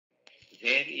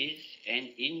There is an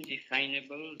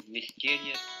indefinable,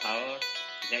 mysterious power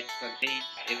that pervades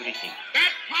everything.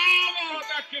 That power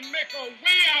that can make a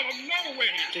way out of no way.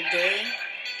 Today,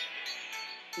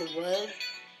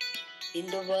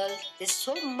 in the world, is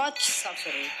so much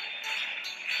suffering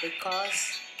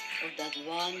because of that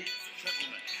one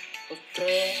of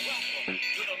prayer.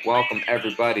 Welcome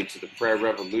everybody to the Prayer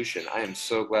Revolution. I am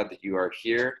so glad that you are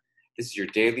here. This is your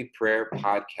daily prayer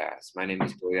podcast. My name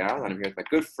is Doyal, and I'm here with my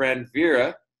good friend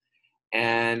Vira.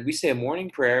 And we say a morning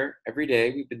prayer every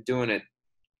day. We've been doing it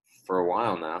for a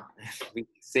while now. We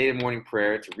say a morning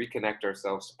prayer to reconnect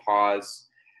ourselves, to pause,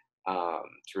 to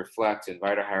reflect, to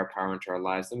invite our higher power into our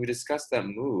lives. Then we discuss that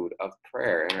mood of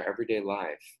prayer in our everyday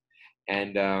life.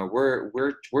 And we're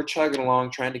chugging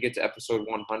along, trying to get to episode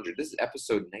 100. This is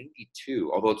episode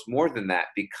 92, although it's more than that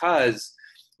because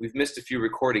we've missed a few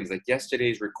recordings. Like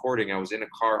yesterday's recording, I was in a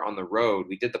car on the road.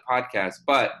 We did the podcast,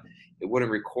 but it wouldn't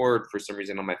record for some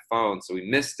reason on my phone, so we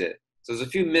missed it. So there's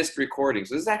a few missed recordings.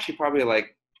 So this is actually probably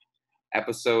like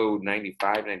episode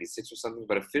 95, 96 or something,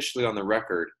 but officially on the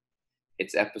record,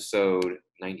 it's episode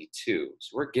 92.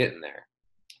 So we're getting there.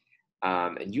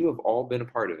 And you have all been a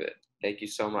part of it. Thank you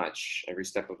so much, every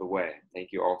step of the way. Thank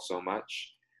you all so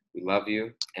much. We love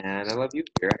you, and I love you,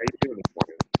 Pierre. How are you doing this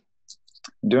morning?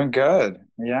 Doing good.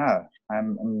 Yeah,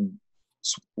 I'm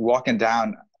walking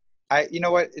down. You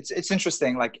know what? It's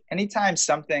interesting. Like anytime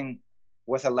something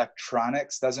with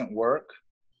electronics doesn't work,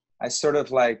 I sort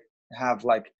of like have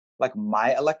like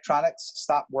my electronics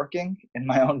stop working in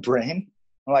my own brain.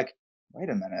 I'm like, wait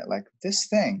a minute, like this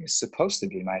thing is supposed to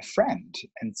be my friend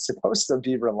and supposed to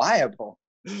be reliable.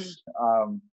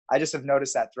 I just have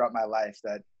noticed that throughout my life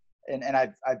that, and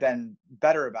I've been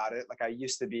better about it. Like I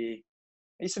used to be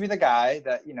the guy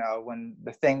that, you know, when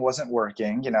the thing wasn't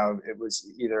working, you know, it was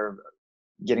either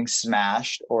getting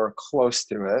smashed or close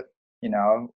to it, you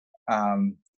know,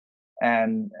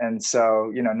 and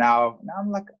so, you know, now I'm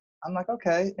like,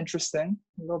 okay, interesting,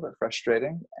 a little bit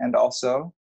frustrating, and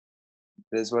also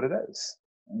it is what it is.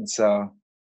 And so,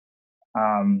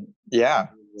 yeah.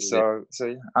 So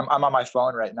yeah, I'm on my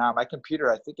phone right now. My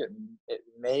computer, I think it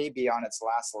may be on its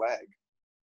last leg.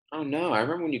 Oh no, I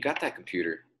remember when you got that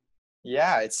computer.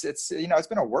 Yeah, it's you know, it's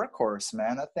been a workhorse,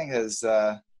 man. That thing has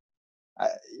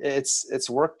it's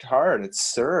worked hard. It's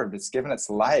served. It's given its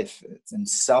life. It's in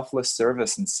selfless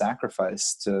service and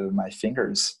sacrifice to my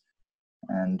fingers,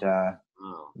 and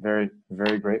very,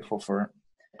 very grateful for it.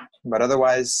 But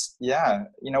otherwise, yeah,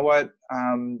 you know what?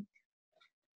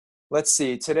 Let's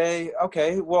see today.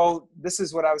 Okay, well, this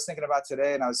is what I was thinking about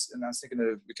today, and I was thinking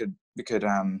that we could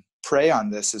pray on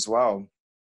this as well.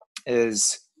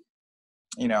 Is,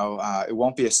 you know, it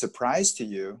won't be a surprise to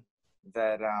you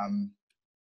that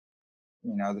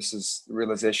you know, this is the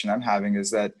realization I'm having,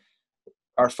 is that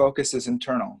our focus is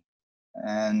internal,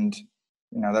 and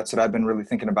you know, that's what I've been really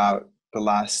thinking about the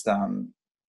last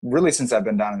really since I've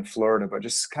been down in Florida, but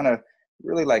just kind of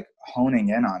really like honing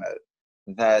in on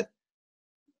it, that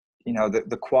you know,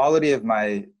 the quality of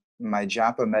my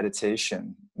japa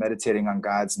meditation, meditating on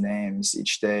God's names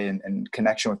each day and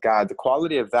connection with God, the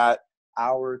quality of that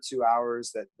hour, 2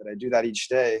 hours that I do that each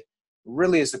day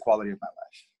really is the quality of my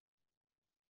life.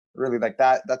 Really, like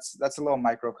that's a little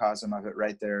microcosm of it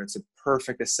right there. It's a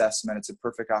perfect assessment. It's a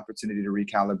perfect opportunity to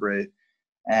recalibrate.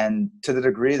 And to the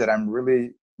degree that I'm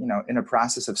really, you know, in a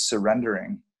process of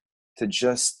surrendering to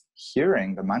just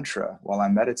hearing the mantra while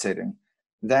I'm meditating,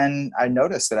 then I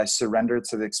notice that I surrender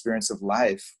to the experience of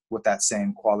life with that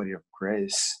same quality of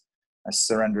grace. I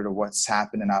surrender to what's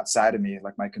happening outside of me,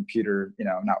 like my computer, you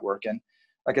know, not working.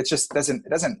 Like it just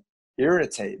doesn't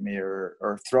irritate me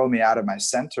or throw me out of my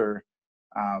center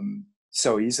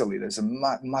so easily. There's a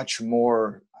much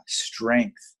more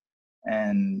strength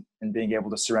and being able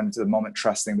to surrender to the moment,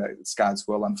 trusting that it's God's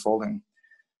will unfolding.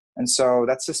 And so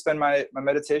that's just been my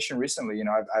meditation recently. You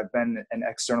know, I've been an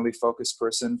externally focused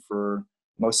person for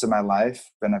most of my life,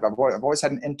 and I've always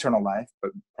had an internal life, but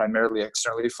primarily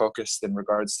externally focused in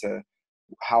regards to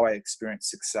how I experience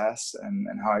success and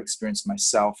how I experience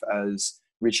myself as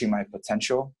reaching my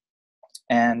potential.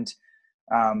 And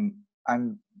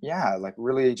I'm like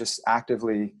really just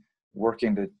actively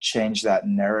working to change that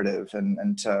narrative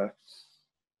and to,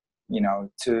 you know,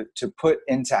 to put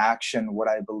into action what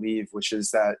I believe, which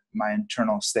is that my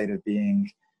internal state of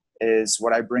being is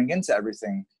what I bring into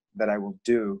everything that I will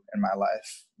do in my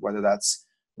life, whether that's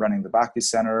running the Bhakti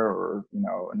Center or, you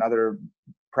know, another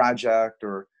project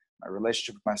or my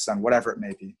relationship with my son, whatever it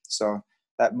may be. So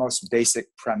that most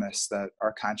basic premise that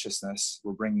our consciousness,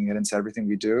 we're bringing it into everything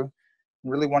we do,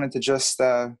 really wanted to just,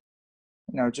 you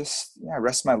know,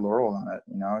 rest my laurel on it,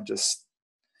 you know, just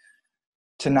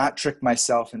not trick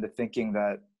myself into thinking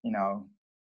that,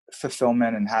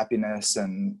 fulfillment and happiness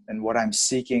and what I'm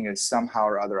seeking is somehow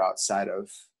or other outside of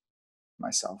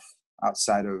myself,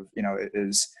 outside of, it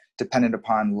is dependent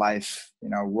upon life,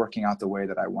 working out the way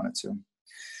that I want it to.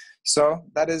 So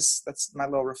that's my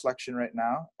little reflection right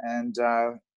now. And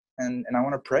I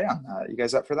want to pray on that. You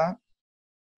guys up for that?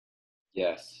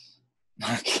 Yes.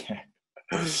 Okay.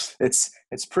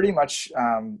 It's pretty much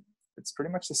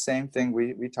the same thing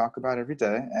we talk about every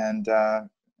day, and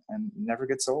never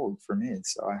gets old for me.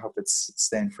 So I hope it's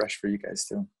staying fresh for you guys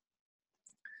too.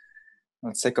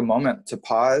 Let's take a moment to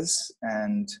pause,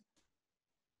 and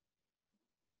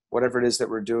whatever it is that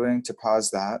we're doing, to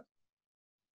pause that,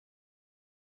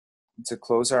 and to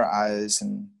close our eyes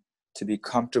and to be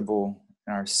comfortable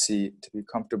in our seat, to be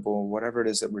comfortable, whatever it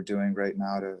is that we're doing right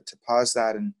now, to pause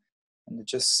that and to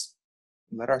just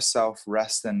let ourselves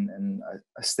rest in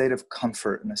a state of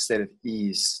comfort and a state of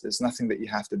ease. There's nothing that you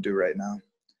have to do right now.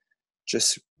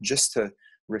 Just to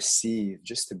receive,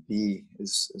 just to be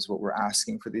is what we're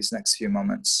asking for these next few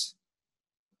moments.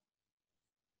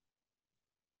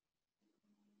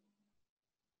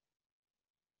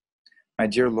 My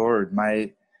dear Lord,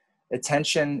 my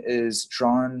attention is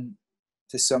drawn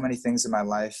to so many things in my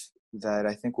life that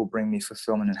I think will bring me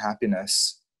fulfillment and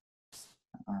happiness,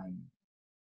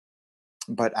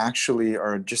 but actually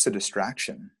are just a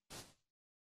distraction.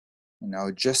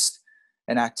 Just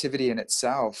an activity in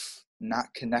itself,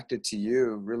 not connected to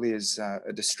you, really is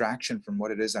a distraction from what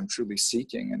it is I'm truly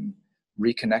seeking, and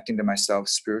reconnecting to myself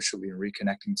spiritually and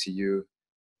reconnecting to you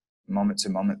moment to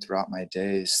moment throughout my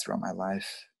days, throughout my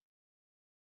life.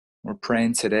 We're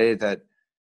praying today that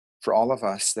for all of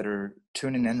us that are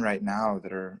tuning in right now,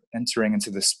 that are entering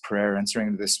into this prayer, entering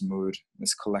into this mood,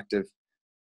 this collective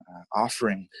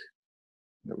offering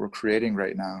that we're creating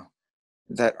right now,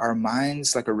 that our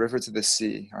minds, like a river to the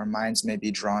sea, our minds may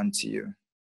be drawn to you.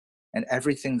 And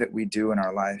everything that we do in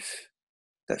our life,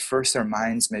 that first our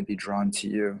minds may be drawn to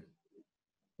you.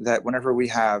 That whenever we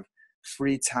have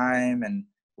free time and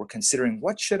we're considering,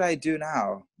 what should I do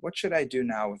now? What should I do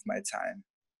now with my time?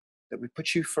 That we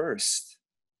put you first,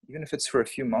 even if it's for a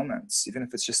few moments, even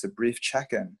if it's just a brief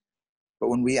check-in. But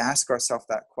when we ask ourselves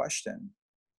that question,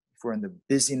 if we're in the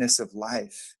busyness of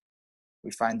life,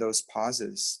 we find those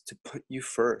pauses to put you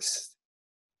first,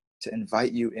 to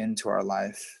invite you into our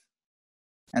life.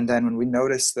 And then when we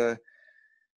notice the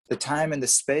time and the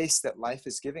space that life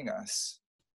is giving us,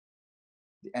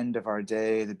 the end of our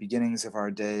day, the beginnings of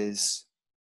our days,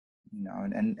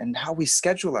 and how we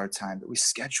schedule our time, that we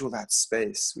schedule that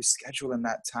space, we schedule in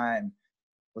that time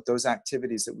with those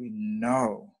activities that we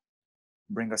know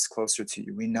bring us closer to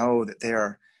you. We know that they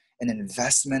are an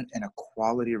investment in a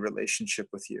quality relationship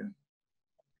with you.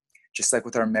 Just like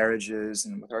with our marriages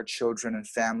and with our children and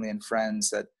family and friends,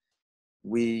 that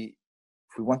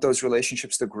if we want those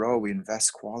relationships to grow, we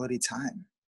invest quality time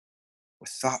with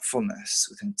thoughtfulness,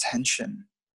 with intention.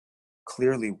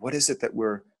 Clearly, what is it that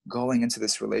we're going into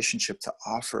this relationship to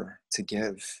offer, to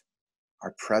give?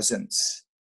 Our presence,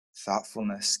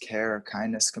 thoughtfulness, care,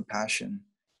 kindness, compassion.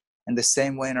 And the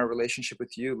same way in our relationship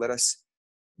with you, let us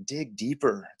dig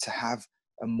deeper to have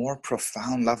a more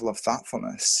profound level of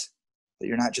thoughtfulness. That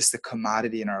you're not just a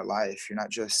commodity in our life. You're not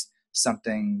just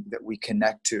something that we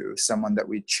connect to, someone that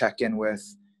we check in with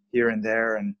here and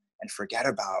there and forget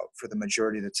about for the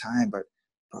majority of the time, but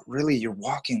really you're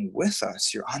walking with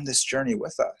us. You're on this journey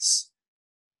with us.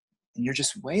 And you're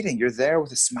just waiting. You're there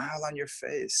with a smile on your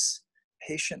face,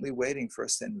 patiently waiting for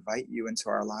us to invite you into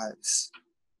our lives.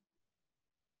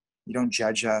 You don't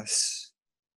judge us.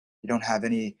 You don't have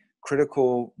any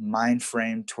critical mind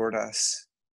frame toward us.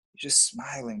 You're just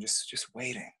smiling, just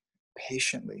waiting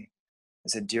patiently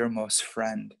as a dearmost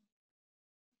friend,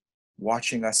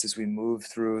 watching us as we move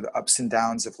through the ups and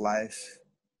downs of life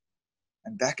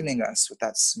and beckoning us with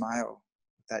that smile,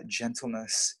 with that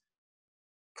gentleness.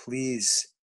 Please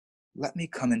let me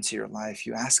come into your life.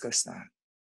 You ask us that.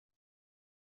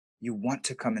 You want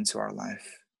to come into our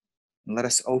life. And let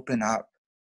us open up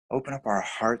our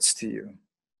hearts to you,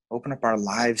 open up our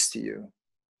lives to you.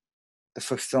 The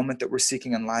fulfillment that we're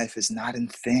seeking in life is not in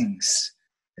things.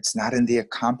 It's not in the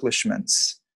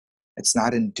accomplishments. It's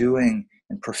not in doing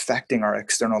and perfecting our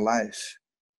external life.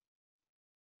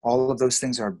 All of those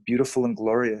things are beautiful and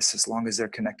glorious as long as they're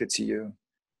connected to you.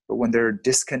 But when they're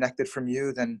disconnected from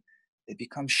you, then they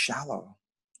become shallow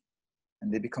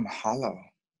and they become hollow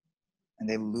and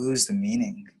they lose the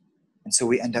meaning. And so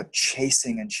we end up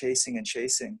chasing and chasing and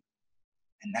chasing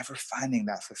and never finding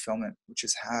that fulfillment, which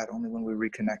is had only when we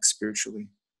reconnect spiritually,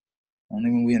 only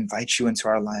when we invite you into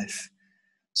our life.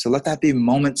 So let that be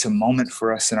moment to moment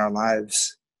for us in our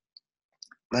lives.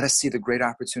 Let us see the great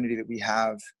opportunity that we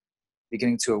have,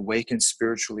 beginning to awaken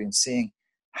spiritually and seeing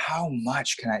how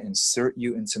much can I insert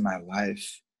you into my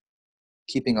life,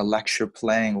 keeping a lecture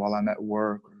playing while I'm at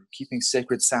work, or keeping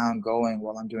sacred sound going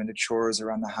while I'm doing the chores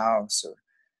around the house, or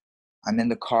I'm in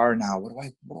the car now. What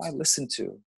do I listen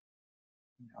to?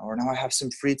 Or now I have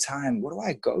some free time. What do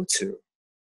I go to?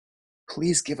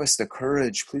 Please give us the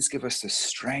courage. Please give us the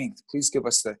strength. Please give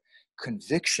us the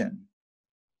conviction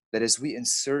that as we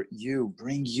insert you,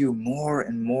 bring you more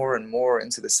and more and more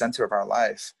into the center of our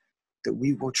life, that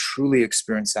we will truly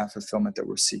experience that fulfillment that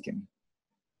we're seeking.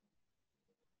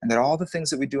 And that all the things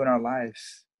that we do in our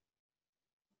life,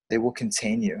 they will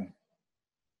contain you.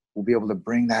 We'll be able to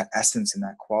bring that essence and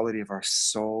that quality of our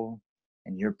soul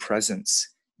and your presence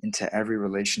into every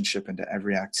relationship, into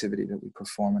every activity that we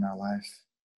perform in our life.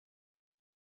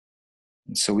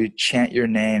 And so we chant your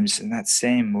names in that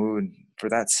same mood, for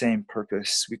that same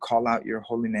purpose. We call out your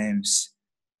holy names,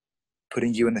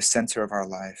 putting you in the center of our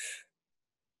life,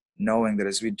 knowing that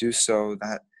as we do so,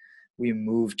 that we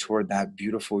move toward that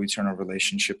beautiful eternal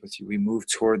relationship with you. We move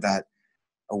toward that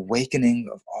awakening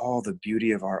of all the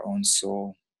beauty of our own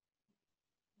soul.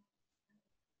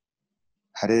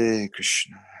 Hare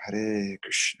Krishna, Krishna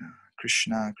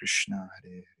Krishna,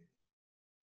 Hare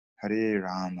Hare, Hare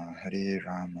Rama,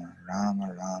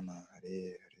 Rama Rama, Hare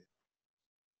Hare.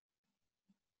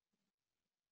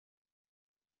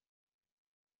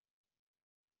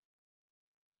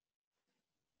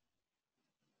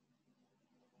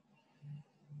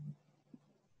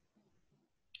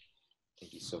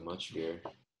 Thank you so much, Veer.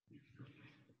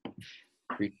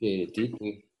 Appreciate it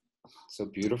deeply. So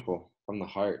beautiful from the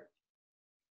heart.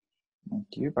 Thank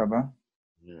you, Baba.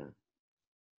 Yeah.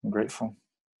 I'm grateful.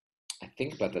 I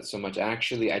think about that so much.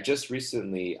 Actually, I just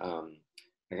recently, I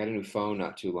got a new phone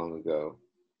not too long ago,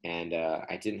 and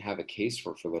I didn't have a case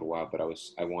for it for a little while, but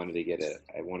I wanted to get a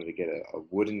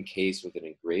wooden case with an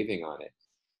engraving on it,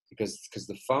 because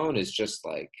the phone is just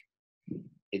like,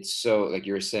 it's so, like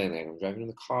you were saying, like I'm driving in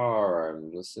the car, or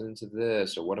I'm listening to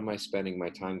this, or what am I spending my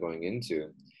time going into?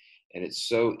 And it's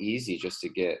so easy just to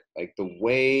get, like, the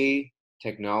way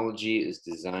technology is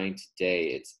designed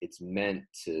today, it's meant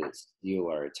to steal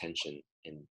our attention.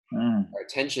 And our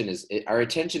attention is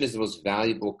the most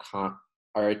valuable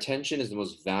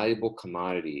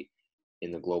commodity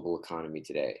in the global economy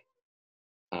today.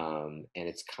 And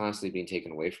it's constantly being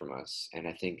taken away from us. And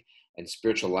I think, and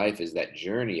spiritual life is that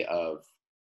journey of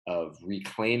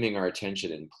reclaiming our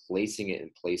attention and placing it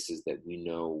in places that we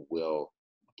know will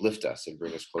uplift us and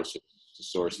bring us closer to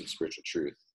source and spiritual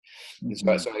truth. And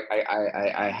so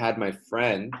I had my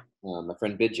friend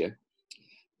Bidya,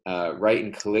 write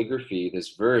in calligraphy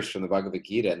this verse from the Bhagavad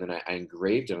Gita, and then I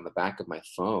engraved it on the back of my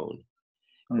phone.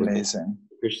 Amazing.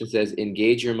 Krishna says,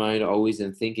 engage your mind always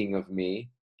in thinking of me,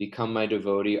 become my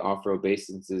devotee, offer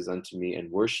obeisances unto me,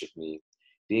 and worship me.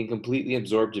 Being completely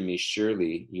absorbed in me,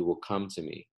 surely you will come to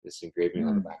me. This engraving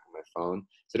on the back of my phone.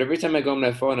 So every time I go on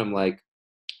my phone, I'm like,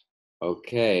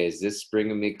 okay, is this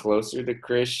bringing me closer to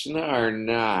Krishna or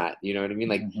not? You know what I mean?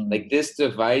 Like this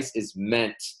device is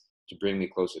meant to bring me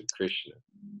closer to Krishna.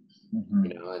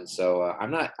 You know, and so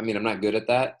I'm not good at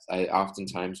that. I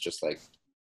oftentimes just like,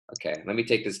 okay, let me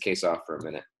take this case off for a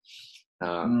minute.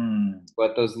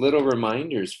 But those little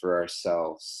reminders for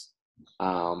ourselves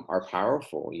are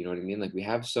powerful. You know what I mean? Like we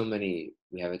have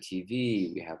a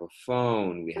TV, we have a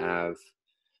phone, we have,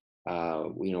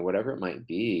 whatever it might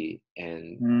be.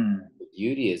 And the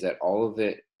beauty is that all of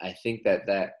it, I think that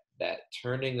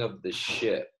turning of the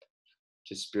ship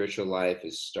to spiritual life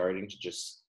is starting to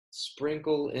just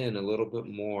sprinkle in a little bit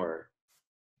more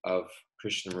of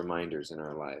Krishna reminders in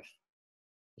our life,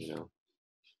 you know.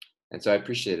 And so I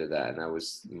appreciated that, and that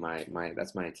was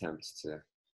that's my attempt to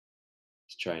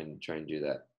try and do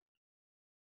that.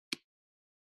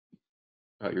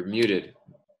 Oh, you're muted.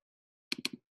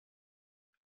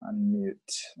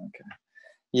 Unmute. Okay.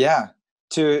 Yeah.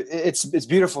 It's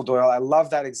beautiful, Doyle. I love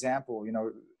that example. And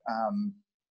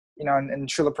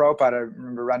Srila Prabhupada, I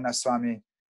remember Radhanath Swami,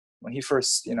 when he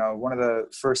first, one of the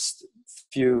first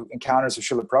few encounters with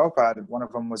Srila Prabhupada, one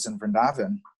of them was in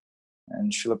Vrindavan.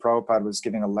 And Srila Prabhupada was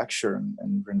giving a lecture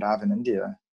in Vrindavan,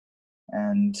 India.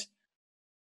 And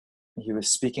he was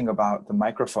speaking about the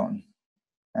microphone.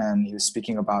 And he was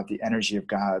speaking about the energy of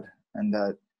God, and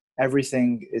that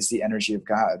everything is the energy of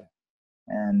God.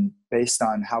 And based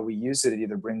on how we use it, it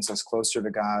either brings us closer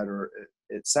to God or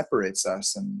it separates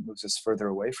us and moves us further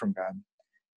away from God.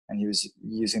 And he was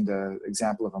using the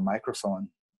example of a microphone,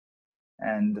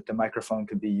 and that the microphone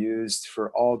could be used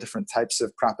for all different types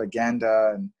of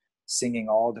propaganda and singing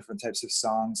all different types of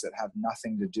songs that have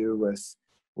nothing to do with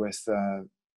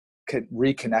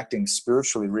reconnecting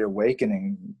spiritually,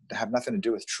 reawakening, have nothing to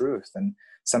do with truth, and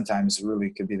sometimes really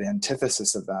could be the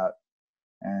antithesis of that,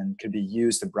 and could be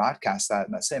used to broadcast that.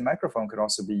 And that same microphone could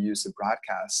also be used to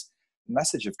broadcast the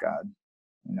message of God,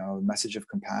 message of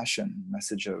compassion,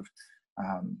 message of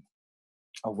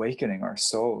awakening our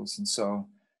souls. And so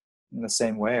in the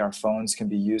same way, our phones can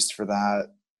be used for that.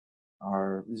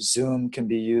 Our Zoom can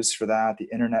be used for that. The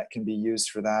internet can be used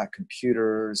for that.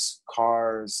 Computers,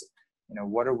 cars,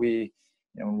 what are we,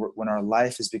 when our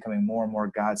life is becoming more and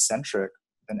more God-centric,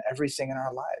 then everything in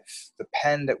our life, the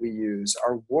pen that we use,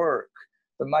 our work,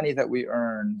 the money that we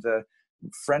earn, the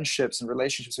friendships and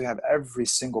relationships we have, every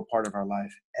single part of our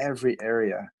life, every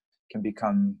area can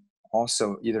become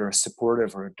also either a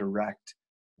supportive or a direct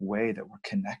way that we're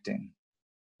connecting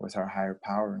with our higher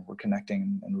power, and we're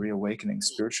connecting and reawakening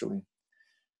spiritually.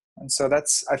 And so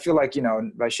I feel like,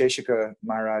 Vaisheshika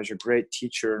Maharaj, a great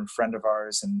teacher and friend of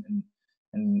ours in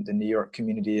the New York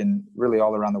community and really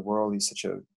all around the world, he's such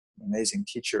an amazing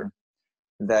teacher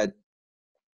that,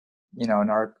 in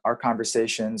our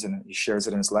conversations, and he shares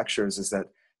it in his lectures, is that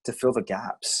to fill the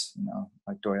gaps,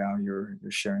 like Doyal, you're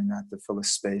sharing that, to fill the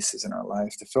spaces in our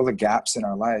life, to fill the gaps in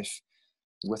our life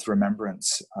with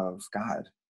remembrance of God,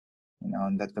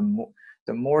 and that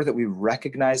the more that we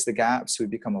recognize the gaps, we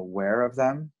become aware of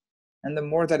them, and the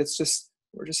more that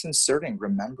we're just inserting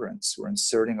remembrance, we're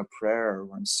inserting a prayer,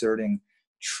 we're inserting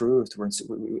truth,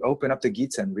 we open up the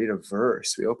Gita and read a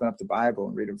verse, we open up the Bible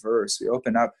and read a verse, we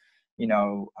open up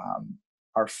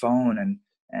our phone,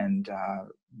 and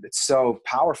it's so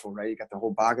powerful, right? You got the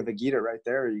whole Bhagavad Gita right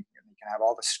there. You can have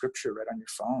all the scripture right on your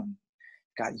phone.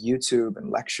 You got YouTube and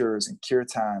lectures and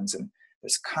kirtans, and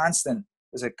there's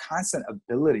a constant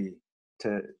ability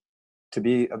to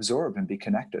be absorbed and be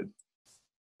connected.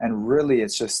 And really,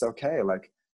 it's just okay,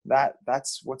 like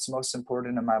that's what's most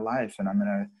important in my life, and I'm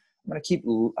gonna keep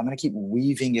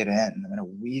weaving it in. I'm gonna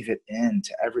weave it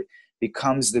into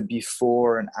becomes the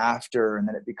before and after, and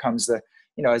then it becomes the,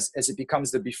 as it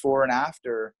becomes the before and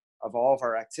after of all of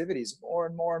our activities, more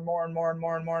and more and more and more and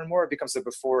more and more and more, it becomes the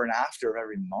before and after of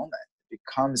every moment. It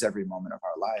becomes every moment of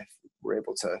our life. We're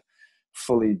able to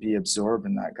fully be absorbed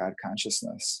in that God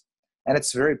consciousness. And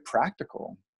it's very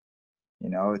practical.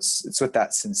 It's with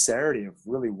that sincerity of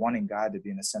really wanting God to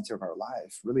be in the center of our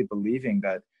life, really believing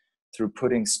that through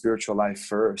putting spiritual life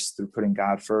first, through putting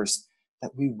God first,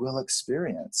 that we will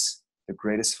experience the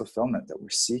greatest fulfillment that we're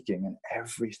seeking in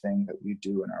everything that we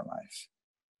do in our life.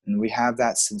 And we have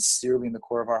that sincerely in the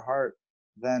core of our heart,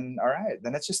 then all right,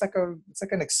 then it's just like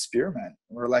an experiment.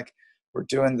 We're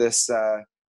doing this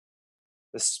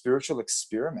spiritual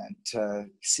experiment to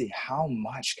see how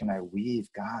much can I weave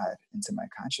God into my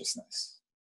consciousness.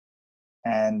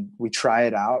 And we try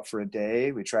it out for a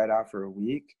day, we try it out for a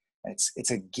week.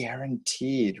 It's a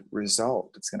guaranteed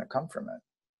result that's going to come from it.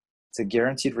 It's a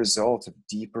guaranteed result of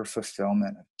deeper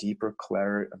fulfillment, of deeper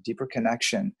clarity, of deeper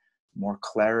connection, more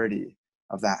clarity,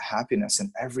 of that happiness and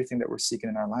everything that we're seeking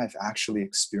in our life, actually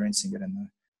experiencing it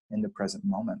in the present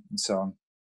moment. And so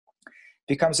it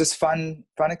becomes this fun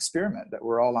experiment that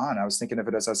we're all on. I was thinking of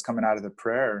it as I was coming out of the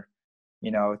prayer.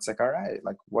 It's like, all right,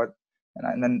 like what?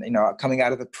 And then coming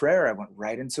out of the prayer, I went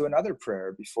right into another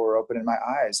prayer before opening my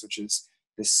eyes, which is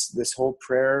this whole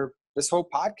prayer, this whole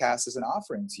podcast is an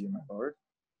offering to you, my Lord.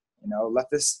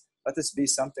 Let this be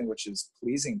something which is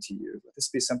pleasing to you. Let this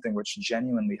be something which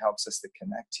genuinely helps us to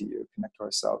connect to you, connect to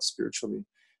ourselves spiritually.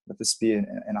 Let this be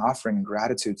an offering and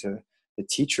gratitude to the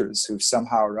teachers who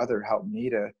somehow or other helped me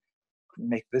to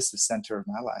make this the center of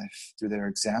my life through their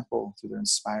example, through their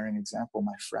inspiring example,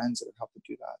 my friends that have helped to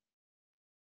do that.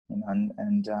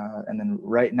 And then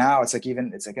right now, it's like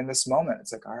in this moment,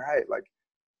 it's like, all right, like,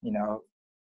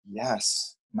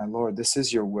 yes, my Lord, this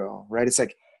is your will, right? It's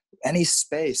like any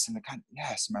space in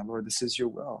yes, my Lord, this is your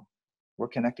will. We're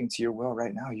connecting to your will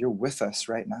right now. You're with us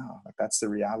right now. Like that's the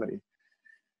reality.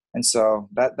 And so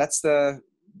that's the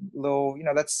little,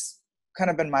 that's kind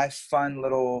of been my fun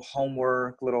little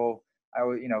homework, I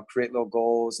would, create little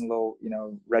goals and little,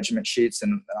 regiment sheets.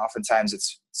 And oftentimes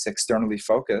it's externally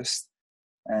focused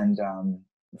and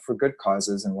for good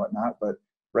causes and whatnot. But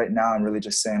right now I'm really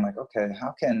just saying like, okay,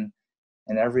 how can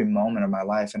in every moment of my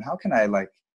life, and how can I like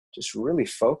just really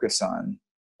focus on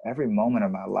every moment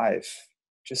of my life,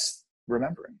 just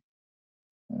remembering,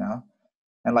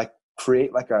 and like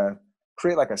create like a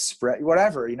spread,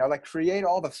 whatever, like create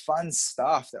all the fun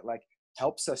stuff that like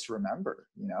helps us remember,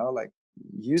 like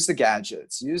use the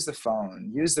gadgets, use the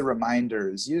phone, use the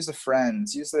reminders, use the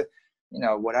friends, use the,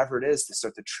 whatever it is to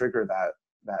start to trigger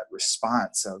that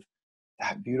response of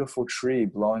that beautiful tree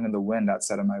blowing in the wind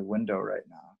outside of my window right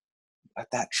now.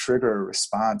 Let that trigger a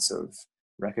response of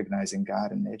recognizing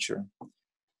God in nature.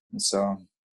 And so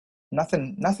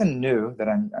nothing new that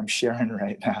I'm sharing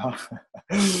right now.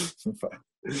 But,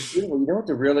 You know what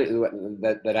the really something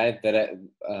that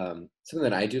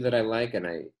I do that I like, and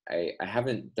I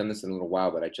haven't done this in a little while,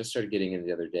 but I just started getting into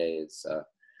the other day, is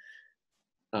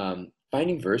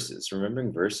finding verses,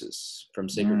 remembering verses from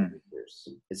sacred scriptures.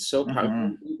 It's so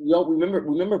powerful. We all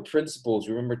remember principles,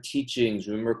 remember teachings,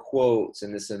 remember quotes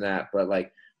and this and that, but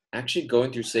like actually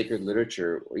going through sacred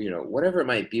literature, you know, whatever it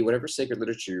might be, whatever sacred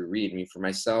literature you read. I mean, for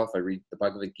myself, I read the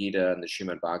Bhagavad Gita and the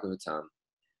Srimad Bhagavatam.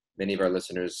 Many of our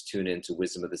listeners tune into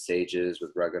Wisdom of the Sages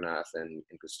with Raghunath and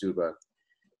Kaustubha.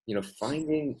 You know,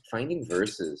 finding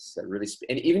verses that really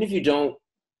and even if you don't,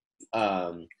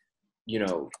 you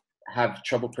know, have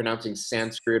trouble pronouncing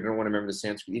Sanskrit, I don't want to remember the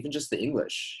Sanskrit, even just the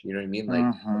English, you know what I mean? Like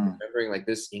remembering like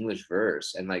this English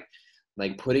verse and like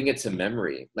putting it to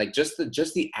memory, like just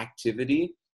the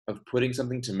activity of putting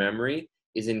something to memory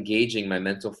is engaging my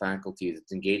mental faculties.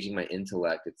 It's engaging my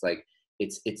intellect. It's like,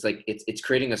 it's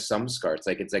creating a samskar. It's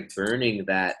like burning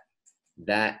that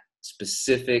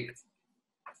specific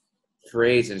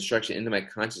phrase and instruction into my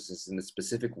consciousness in a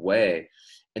specific way.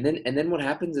 And then what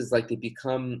happens is like they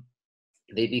become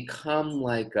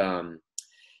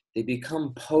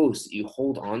posts that you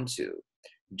hold on to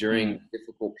during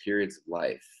difficult periods of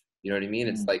life. You know what I mean?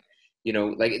 It's like, you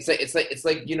know, like it's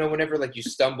like, you know, whenever like you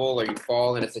stumble or you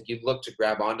fall and it's like you look to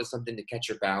grab onto something to catch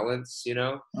your balance, you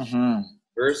know?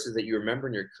 Verses that you remember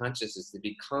in your consciousness, they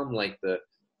become like the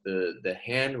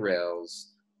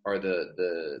handrails or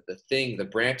the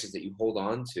branches that you hold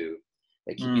on to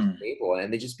that keep you stable,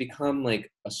 and they just become like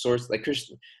a source. Like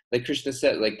Krishna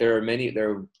said, like there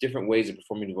are different ways of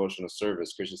performing devotional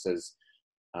service. Krishna says,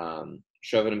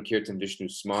 Shravanam Kirtan Vishnu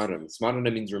Smaranam.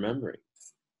 Smarana means remembering.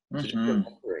 So just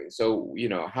remembering. So, you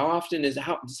know, how often,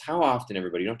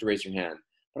 everybody, you don't have to raise your hand,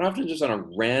 but often just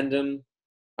on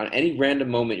any random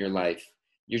moment in your life,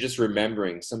 you're just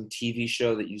remembering some TV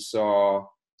show that you saw,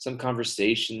 some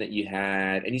conversation that you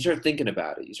had, and you start thinking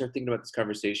about it. You start thinking about this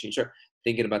conversation. You start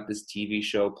thinking about this TV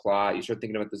show plot. You start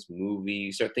thinking about this movie.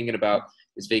 You start thinking about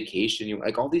this vacation. You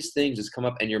like all these things just come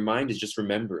up, and your mind is just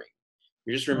remembering.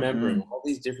 You're just remembering all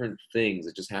these different things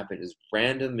that just happen, as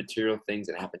random material things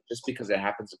that happen just because it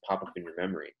happens to pop up in your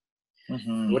memory.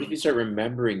 What if you start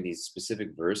remembering these specific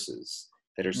verses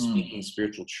that are speaking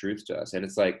spiritual truth to us? And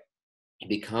it's like, it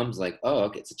becomes like, oh,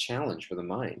 okay, it's a challenge for the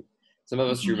mind. Some of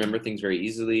us remember things very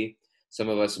easily. Some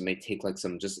of us may take like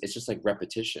it's just like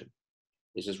repetition.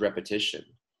 It's just repetition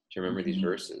to remember these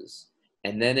verses.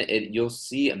 And then you'll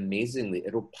see amazingly,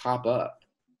 it'll pop up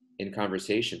in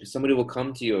conversation, because somebody will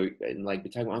come to you and like be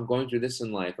talking about, I'm going through this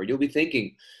in life, or you'll be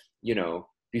thinking, you know,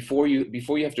 before you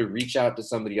have to reach out to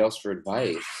somebody else for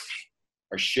advice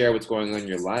or share what's going on in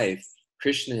your life,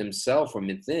 Krishna himself from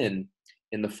within,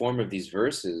 in the form of these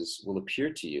verses, will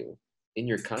appear to you in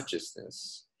your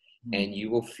consciousness, and you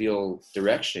will feel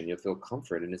direction, you'll feel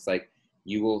comfort, and it's like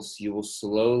you will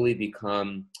slowly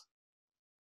become,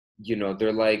 you know,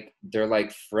 they're like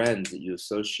friends that you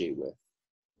associate with.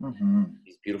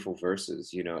 These beautiful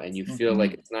verses, you know, and you feel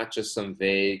like it's not just some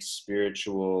vague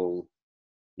spiritual,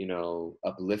 you know,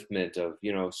 upliftment of,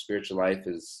 you know, spiritual life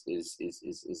is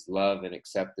love and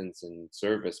acceptance and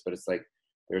service, but it's like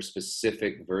there are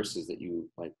specific verses that you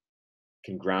like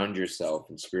can ground yourself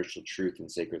in spiritual truth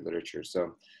and sacred literature.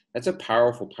 So that's a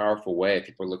powerful way. If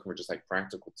people are looking for just like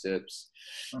practical tips,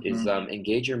 is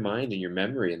engage your mind and your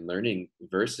memory in learning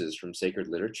verses from sacred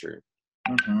literature.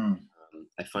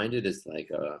 I find it is like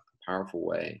a powerful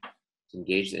way to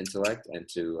engage the intellect and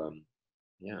to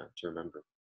remember.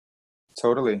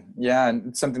 Totally. Yeah. And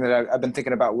it's something that I've been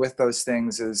thinking about with those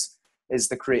things is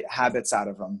to create habits out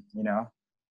of them, you know,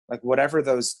 like whatever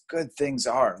those good things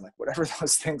are, like whatever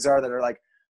those things are that are like,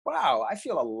 wow, I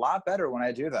feel a lot better when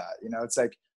I do that. You know, it's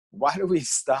like, why do we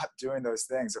stop doing those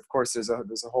things? Of course, there's a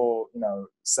whole, you know,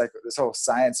 this whole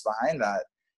science behind that,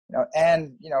 you know,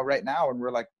 and, you know, right now when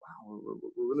we're like, wow,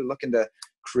 we're really looking to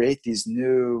create these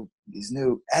new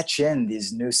etch in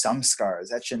these new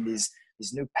samskars, etch in these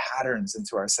new patterns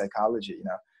into our psychology. You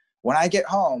know, when I get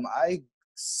home, I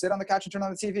sit on the couch and turn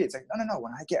on the TV. It's like, no.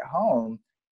 When I get home,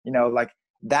 you know, like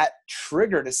that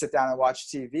trigger to sit down and watch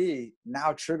TV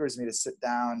now triggers me to sit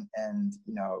down and,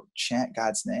 you know, chant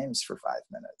God's names for 5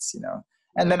 minutes, you know,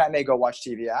 and then I may go watch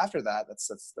TV after that.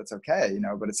 That's okay. You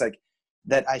know, but it's like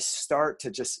that I start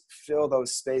to just fill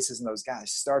those spaces and those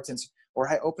gaps, or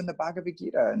I open the Bhagavad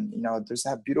Gita and, you know, there's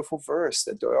that beautiful verse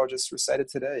that Doyal just recited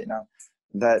today, you know,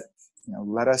 that, you know,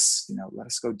 let us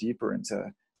go deeper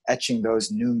into etching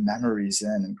those new memories in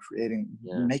and creating,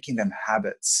 making them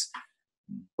habits,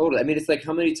 Totally. I mean, it's like,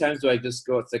 how many times do I just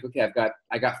go, it's like, okay,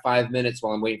 I got 5 minutes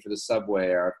while I'm waiting for the subway,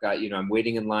 or I've got, I'm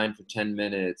waiting in line for 10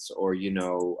 minutes, or,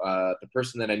 the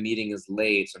person that I'm meeting is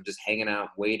late, so I'm just hanging out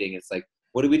waiting. It's like,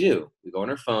 what do? We go on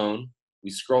our phone, we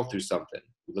scroll through something,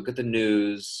 we look at the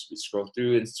news, we scroll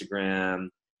through Instagram,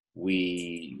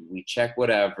 we check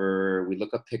whatever, we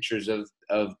look up pictures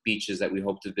of beaches that we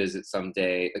hope to visit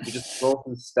someday. Like, we just scroll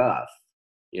through stuff,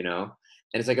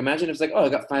 And it's like, imagine if it's like, oh, I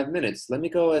got 5 minutes. Let me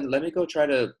go try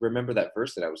to remember that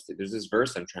verse that I was. There's this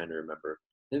verse I'm trying to remember.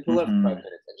 Let me pull up 5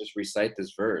 minutes and just recite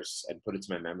this verse and put it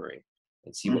to my memory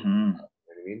and see what. You know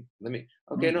what I mean?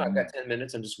 No, I've got 10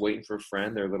 minutes. I'm just waiting for a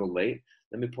friend. They're a little late.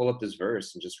 Let me pull up this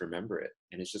verse and just remember it.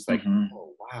 And it's just like,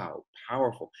 oh wow,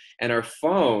 powerful. And our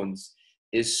phones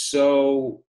is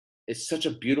such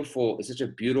a beautiful.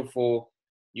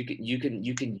 You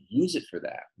can use it for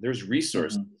that. There's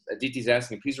resources. Aditi's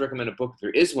asking, please recommend a book. There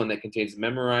is one that contains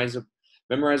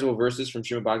memorizable verses from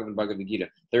Srimad Bhagavatam and Bhagavad Gita.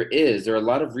 There are a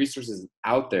lot of resources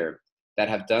out there that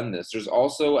have done this. There's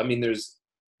also,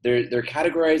 they're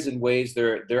categorized in ways.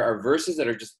 There are verses that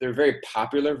are they're very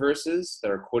popular verses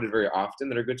that are quoted very often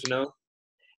that are good to know.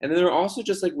 And then there are also,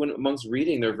 just like amongst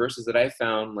reading, there are verses that I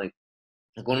found like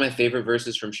one of my favorite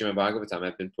verses from Srimad Bhagavatam.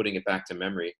 I've been putting it back to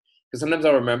memory, because sometimes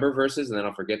I'll remember verses and then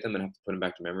I'll forget them and have to put them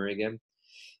back to memory again.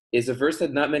 Is a verse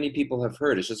that not many people have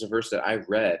heard. It's just a verse that I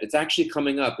read. It's actually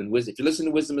coming up in Wisdom. If you listen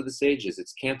to Wisdom of the Sages,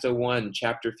 it's Canto 1,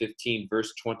 Chapter 15,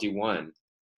 verse 21.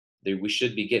 We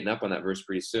should be getting up on that verse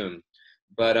pretty soon.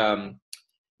 But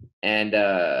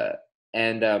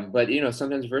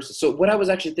sometimes verses. So what I was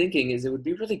actually thinking is, it would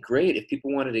be really great if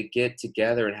people wanted to get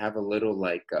together and have a little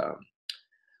like a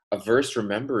verse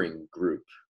remembering group.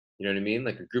 You know what I mean?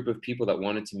 Like a group of people that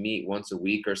wanted to meet once a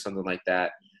week or something like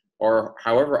that, or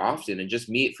however often, and just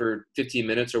meet for 15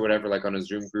 minutes or whatever, like on a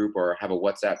Zoom group or have a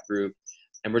WhatsApp group.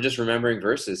 And we're just remembering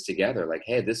verses together. Like,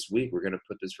 hey, this week we're going to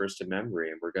put this verse to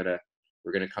memory and we're going to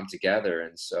come together.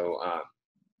 And so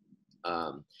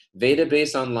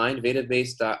Vedabase online,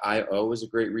 vedabase.io is a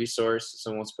great resource.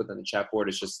 Someone wants to put that in the chat board.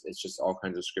 It's just all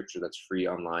kinds of scripture that's free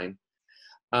online.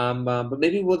 But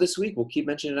maybe this week we'll keep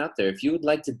mentioning it out there. If you would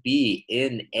like to be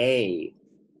in a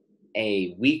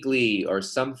weekly or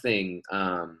something,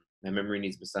 my memory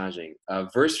needs massaging,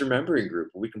 verse remembering group,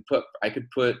 I could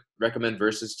recommend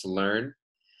verses to learn,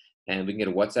 and we can get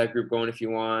a WhatsApp group going if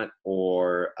you want,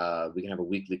 or we can have a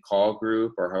weekly call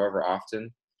group, or however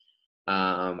often.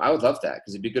 I would love that,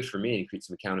 because it'd be good for me and create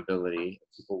some accountability.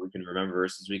 People, we can remember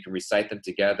verses, we can recite them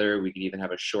together. We can even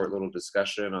have a short little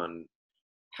discussion on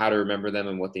how to remember them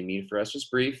and what they mean for us, just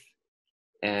brief.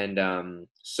 And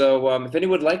if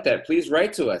anyone would like that, please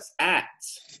write to us at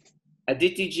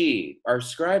Aditi G. Our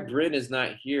scribe Bryn is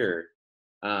not here.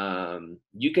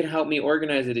 You can help me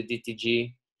organize it, Aditi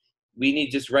G.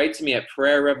 Just write to me at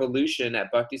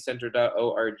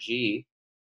prayerrevolution@bhakticenter.org,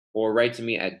 or write to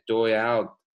me at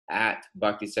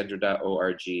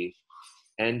doyal@bhakticenter.org.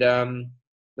 And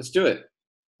let's do it.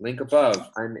 Link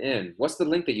above. I'm in. What's the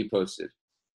link that you posted?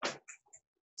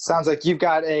 Sounds like you've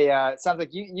got a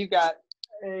you got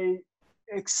a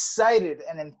excited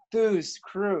and enthused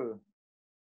crew.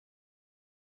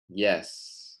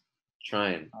 Yes,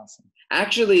 trying. Awesome.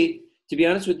 Actually, to be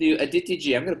honest with you, Aditi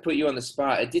G, I'm going to put you on the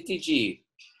spot. Aditi G,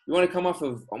 I want to come off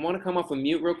of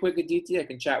mute real quick, Aditi. I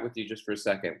can chat with you just for a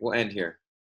second. We'll end here.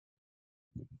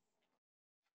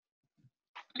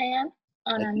 I am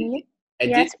on a mute.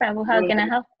 Aditi, Yes, Prabhu, how can I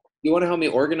help? You want to help me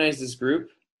organize this group?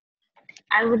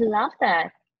 I would love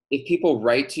that. If people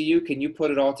write to you, can you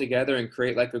put it all together and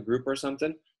create like a group or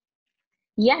something?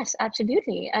 Yes,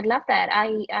 absolutely. I'd love that.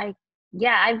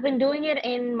 I've been doing it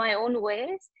in my own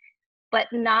ways, but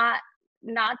not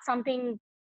something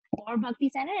for Bhakti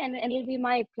Center, and it'll be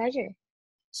my pleasure.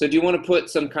 So do you want to put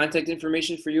some contact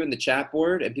information for you in the chat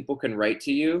board and people can write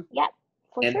to you? Yeah,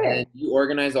 for sure. And then you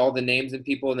organize all the names and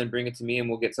people and then bring it to me and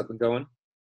we'll get something going?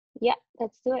 Yeah,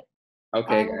 let's do it.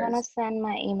 Okay, I'm going to send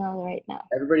my email right now.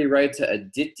 Everybody write to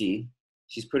Aditi.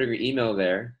 She's putting her email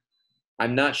there.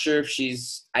 I'm not sure if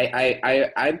she's,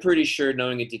 I'm pretty sure,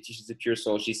 knowing Aditi, she's a pure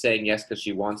soul. She's saying yes because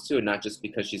she wants to and not just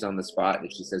because she's on the spot.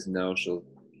 If she says no, she'll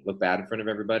look bad in front of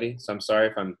everybody. So I'm sorry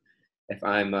if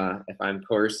I'm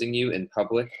coercing you in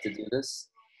public to do this,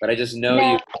 but I just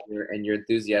know you and your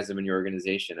enthusiasm and your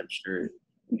organization. I'm sure.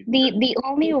 The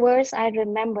only verse I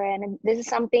remember, and this is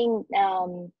something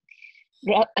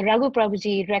Raghu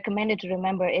Prabhuji recommended to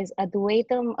remember, is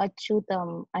Advaitam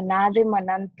Achyutam Anadim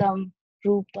Anantam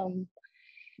Rupam.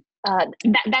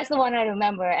 That's the one I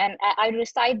remember, and I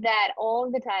recite that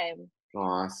all the time.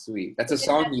 Aw, sweet. That's a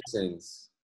song you sings.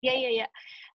 Yeah.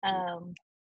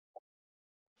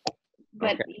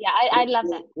 But Okay. yeah, I love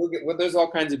that. Well, there's all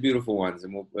kinds of beautiful ones,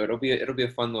 and it'll be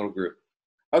a fun little group.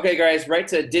 Okay, guys, write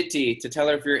to Diti to tell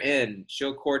her if you're in.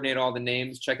 She'll coordinate all the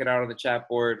names. Check it out on the chat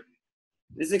board.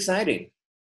 This is exciting.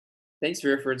 Thanks,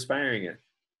 Vera, for inspiring it.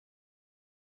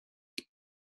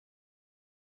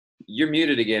 You're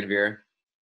muted again, Vera.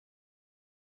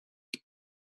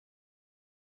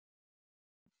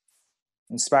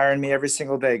 Inspiring me every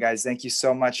single day, guys. Thank you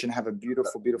so much, and have a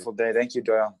beautiful, beautiful day. Thank you,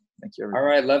 Doyle. Thank you, everyone. All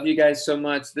right, love you guys so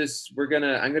much. I'm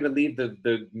gonna leave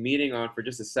the meeting on for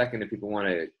just a second if people want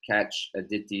to catch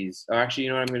Aditi's. Oh, actually, you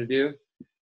know what I'm gonna do?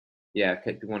 Yeah,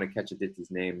 if you want to catch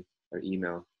Aditi's name or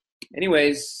email.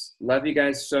 Anyways, love you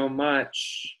guys so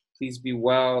much. Please be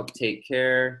well. Take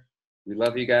care. We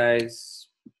love you guys,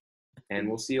 and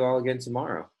we'll see you all again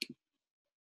tomorrow.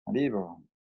 Arrivo.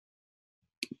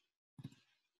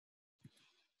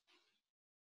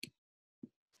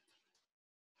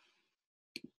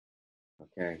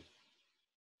 Okay.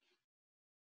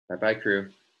 Bye-bye, crew.